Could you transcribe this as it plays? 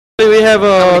We have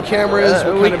cameras.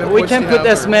 We can put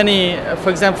as many, for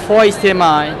example, 4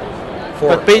 HDMI.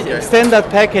 But standard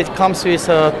package comes with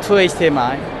 2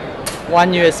 HDMI,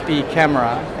 1 USB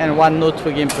camera, and 1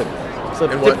 notebook input. So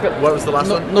what was the last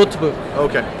one? Notebook.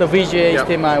 Okay. The VGA,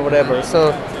 HDMI, whatever.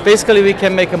 So basically, we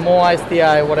can make a more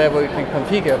SDI, whatever we can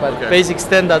configure. But basic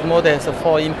standard model has a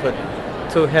 4 input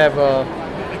to have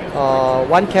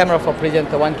 1 camera for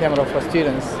presenter, 1 camera for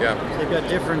students. Yeah. They've got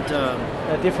different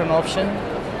different options.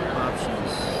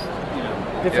 You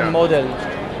know. Different model.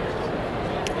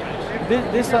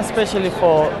 This one especially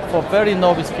for very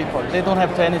novice people. They don't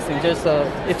have to anything. Just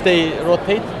if they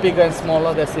rotate bigger and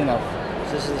smaller, that's enough.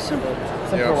 So this is the simple one.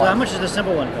 So how much does the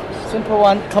simple one cost? Simple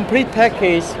one, complete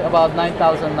package, about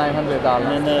 $9,900.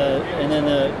 And then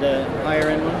the higher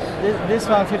end ones? This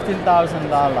one,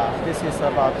 $15,000. This is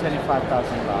about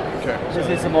 $25,000. Okay. This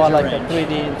is more like a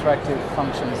 3D interactive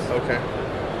functions. Okay.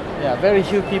 Yeah, very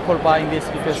few people buying this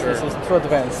because this is too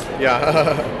advanced.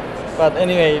 Yeah. But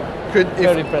anyway,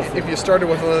 very impressive. If you started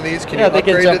with one of these, can you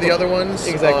upgrade to the other ones?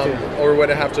 Exactly. Or would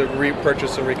it have to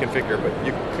repurchase and reconfigure? But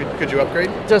you could you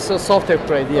upgrade? Just a software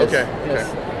upgrade, yes. Okay. Yes.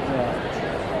 Okay. Yeah.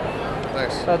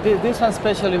 Nice. This one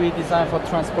especially we designed for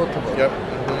transportable. Yep.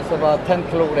 It's about 10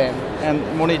 kilogram, and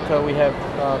monitor we have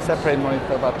separate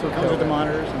monitor about 2 Comes with the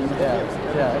monitors.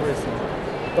 Yeah, everything.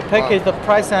 The package, the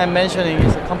price I'm mentioning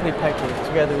is a complete package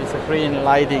together with the green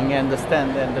lighting and the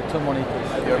stand and the 2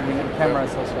 monitors and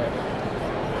cameras as well.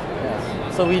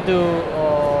 Yeah. So we do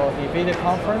the video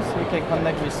conference. We can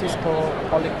connect with Cisco,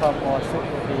 Polycom, or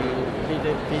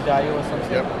the VDIO or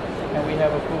something. Yep. And we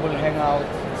have a Google Hangout,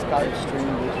 Skype stream.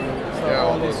 So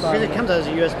all this because it comes as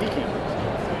a USB key.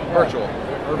 Virtual.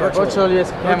 Or virtual. Virtual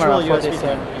USB camera for USB this.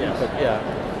 yes. Yeah.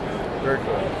 Very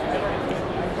cool.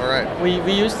 All right.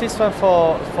 We use this one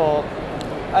for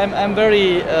I'm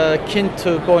very keen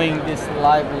to going this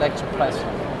live lecture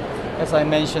classroom. As I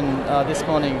mentioned this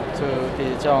morning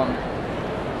to John,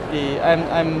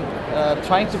 I'm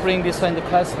trying to bring this one in the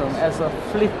classroom as a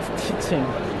flip teaching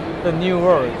the new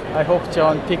word. I hope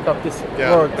John pick up this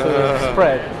word to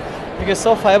spread. Because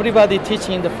so far everybody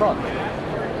teaching in the front.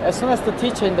 As soon as the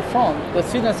teacher in the front, the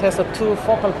students has a 2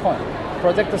 focal point,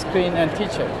 projector screen and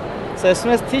teacher. So as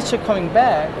soon as teacher coming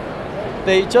back,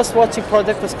 they just watching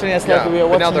projector screen as like we are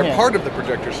watching now they're here. part of the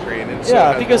projector screen. And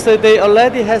so because they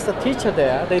already has the teacher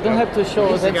there. They don't have to show.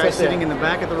 He's the guy sitting in the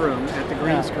back of the room at the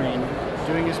green screen,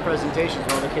 doing his presentations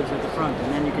while the kids are at the front,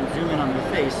 and then you can zoom in on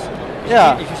their face.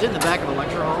 If you sit in the back of a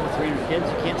lecture hall with 300 kids,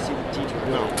 you can't see the teacher.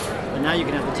 No. But now you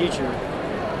can have the teacher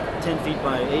 10 feet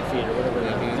by 8 feet or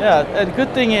whatever. Yeah, and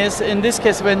good thing is, in this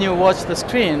case, when you watch the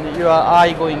screen, your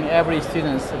eye going every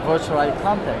student's virtual eye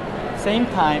contact. Same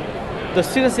time, the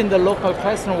students in the local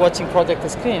classroom watching projector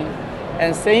screen,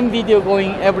 and same video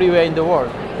going everywhere in the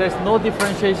world. There's no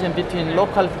differentiation between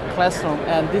local classroom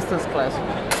and distance classroom.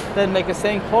 That make the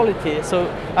same quality. So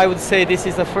I would say this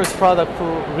is the first product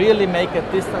to really make a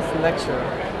distance lecture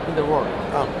in the world.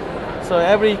 So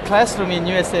every classroom in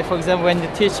USA, for example, when you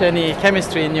teach any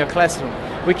chemistry in your classroom,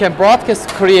 we can broadcast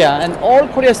Korea, and all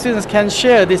Korea students can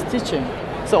share this teaching.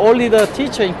 So only the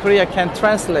teacher in Korea can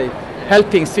translate,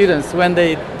 helping students when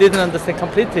they didn't understand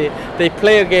completely. They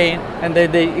play a game and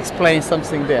then they explain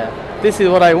something there. This is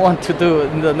what I want to do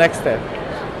in the next step.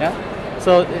 Yeah.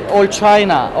 So all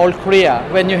China, all Korea,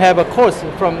 when you have a course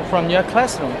from your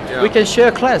classroom, we can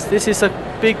share class. This is a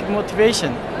big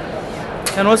motivation.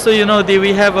 And also, you know,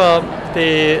 we have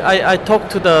I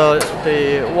talked to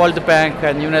the World Bank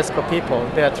and UNESCO people.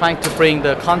 They are trying to bring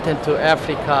the content to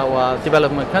Africa or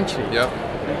development country. Yeah.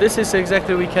 This is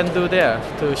exactly we can do there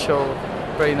to show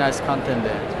very nice content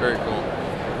there. It's very cool.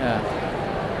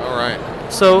 Yeah. All right.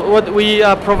 So what we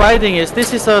are providing is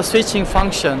this is a switching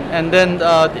function, and then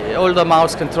all the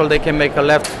mouse control they can make a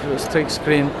left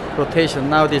screen rotation.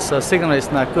 Now this signal is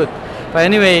not good, but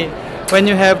anyway, when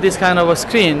you have this kind of a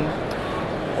screen,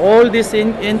 all this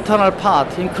internal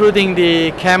part, including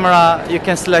the camera, you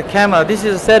can select camera. This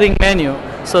is a setting menu,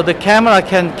 so the camera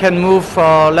can move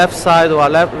left side or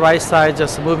right side,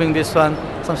 just moving this one,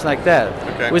 something like that.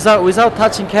 Okay. Without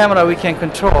touching camera, we can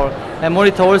control. And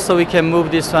monitor also, we can move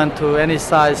this one to any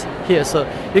size here. So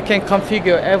you can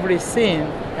configure every scene,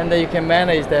 and then you can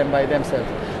manage them by themselves.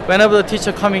 Whenever the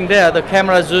teacher coming there, the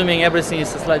camera zooming, everything is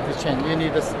slightly changed. You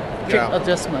need a quick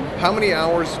adjustment. How many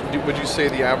hours would you say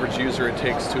the average user it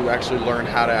takes to actually learn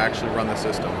how to actually run the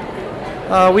system?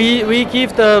 We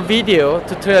give the video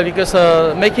tutorial because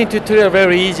making tutorial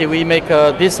very easy. We make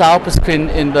this output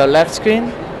screen in the left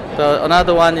screen,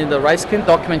 another one in the right screen,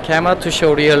 document camera to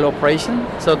show real operation.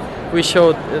 So we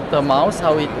show the mouse,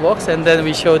 how it works, and then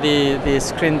we show the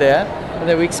screen there. And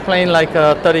then we explain like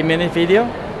a 30-minute video.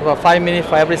 about 5 minutes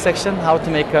for every section, how to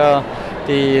make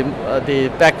the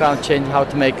background change, how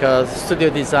to make a studio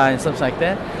design, something like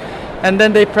that. And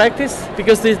then they practice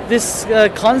because this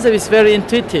concept is very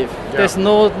intuitive. Yeah. There's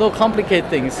no complicated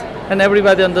things, and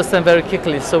everybody understands very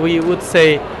quickly. So we would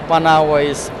say 1 hour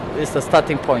is the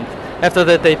starting point. After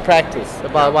that, they practice.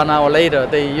 About 1 hour later,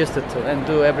 they used it to and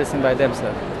do everything by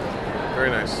themselves. Very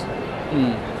nice.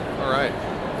 All right.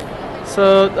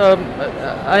 So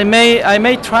I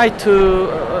may try to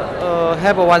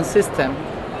have one system.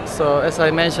 So as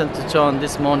I mentioned to John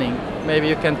this morning, maybe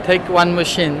you can take one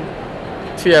machine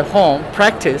to your home,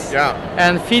 practice,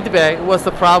 and feedback. What's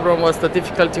the problem? What's the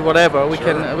difficulty? Whatever we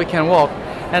can work,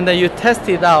 and then you test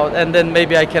it out, and then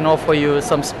maybe I can offer you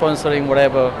some sponsoring,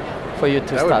 whatever, for you to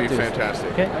start. That would be with.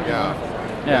 fantastic. Okay.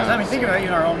 So, I mean, think about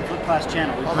our own flip class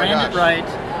channel. We brand it right.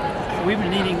 We've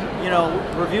been needing,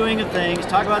 reviewing of things,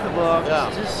 talk about the book,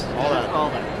 just all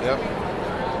that. Yep.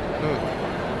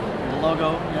 The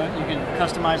logo, you can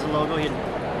customize the logo. His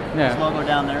logo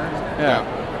down there. Yeah.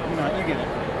 You get it.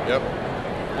 Yep.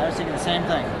 I was thinking the same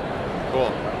thing.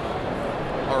 Cool.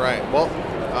 All right. Well,